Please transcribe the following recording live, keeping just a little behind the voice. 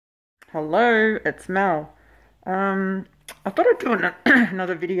Hello, it's Mel. I thought I'd do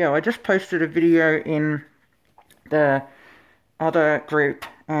another video. I just posted a video in the other group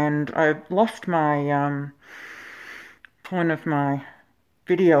and I lost my point of my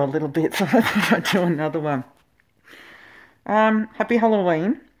video a little bit, so I thought I'd do another one. Happy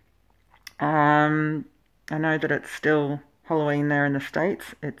Halloween. I know that it's still Halloween there in the States.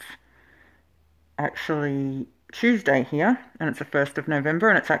 It's actually Tuesday here, and it's the 1st of November,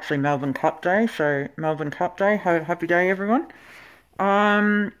 and it's actually Melbourne Cup Day, so Melbourne Cup Day, happy day everyone.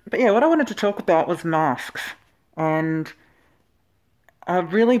 But yeah, what I wanted to talk about was masks, and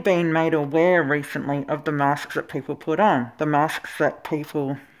I've really been made aware recently of the masks that people put on, the masks that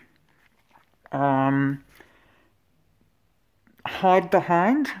people hide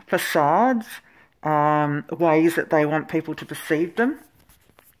behind, facades, ways that they want people to perceive them,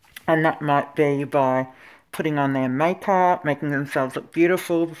 and that might be by putting on their makeup, making themselves look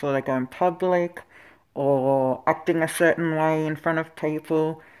beautiful before they go in public, or acting a certain way in front of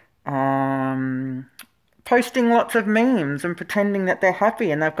people, posting lots of memes and pretending that they're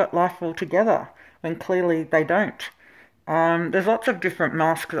happy and they've got life all together when clearly they don't. There's lots of different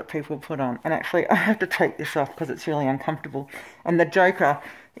masks that people put on, and actually I have to take this off because it's really uncomfortable. And the Joker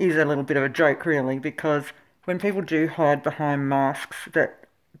is a little bit of a joke really, because when people do hide behind masks, that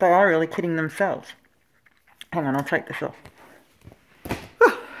they are really kidding themselves. Hang on, I'll take this off.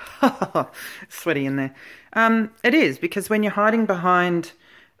 Sweaty in there. It is, because when you're hiding behind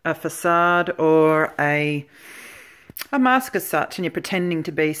a facade or a mask as such, and you're pretending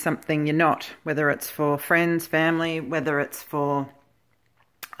to be something you're not, whether it's for friends, family, whether it's for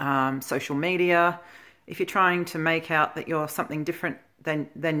social media, if you're trying to make out that you're something different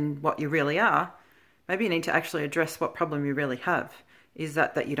than what you really are, maybe you need to actually address what problem you really have. Is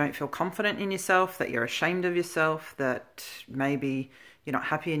that you don't feel confident in yourself, that you're ashamed of yourself, that maybe you're not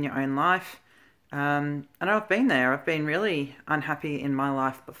happy in your own life. And I've been there. I've been really unhappy in my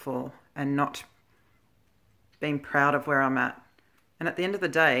life before and not being proud of where I'm at. And at the end of the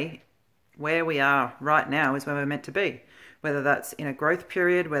day, where we are right now is where we're meant to be. Whether that's in a growth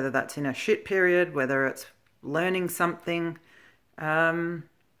period, whether that's in a shit period, whether it's learning something, we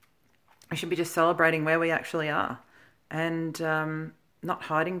should be just celebrating where we actually are. And not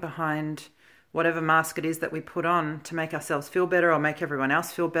hiding behind whatever mask it is that we put on to make ourselves feel better or make everyone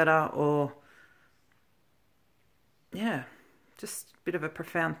else feel better, or yeah, just a bit of a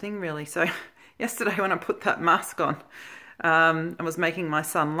profound thing really. So yesterday when I put that mask on and was making my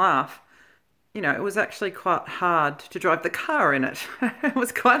son laugh, you know, it was actually quite hard to drive the car in it. It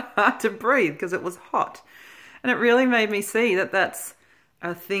was quite hard to breathe because it was hot. And it really made me see that that's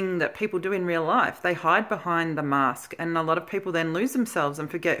a thing that people do in real life. They hide behind the mask, and a lot of people then lose themselves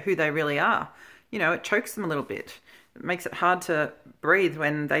and forget who they really are. You know, it chokes them a little bit. It makes it hard to breathe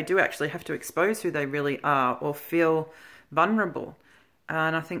when they do actually have to expose who they really are or feel vulnerable.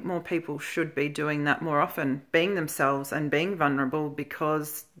 And I think more people should be doing that more often, being themselves and being vulnerable,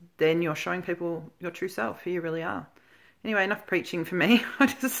 because then you're showing people your true self, who you really are. Anyway, enough preaching for me. I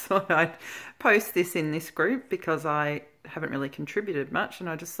just thought I'd post this in this group because I haven't really contributed much, and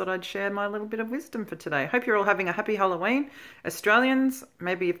I just thought I'd share my little bit of wisdom for today. Hope you're all having a happy Halloween. Australians,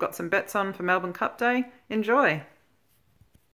 maybe you've got some bets on for Melbourne Cup Day. Enjoy.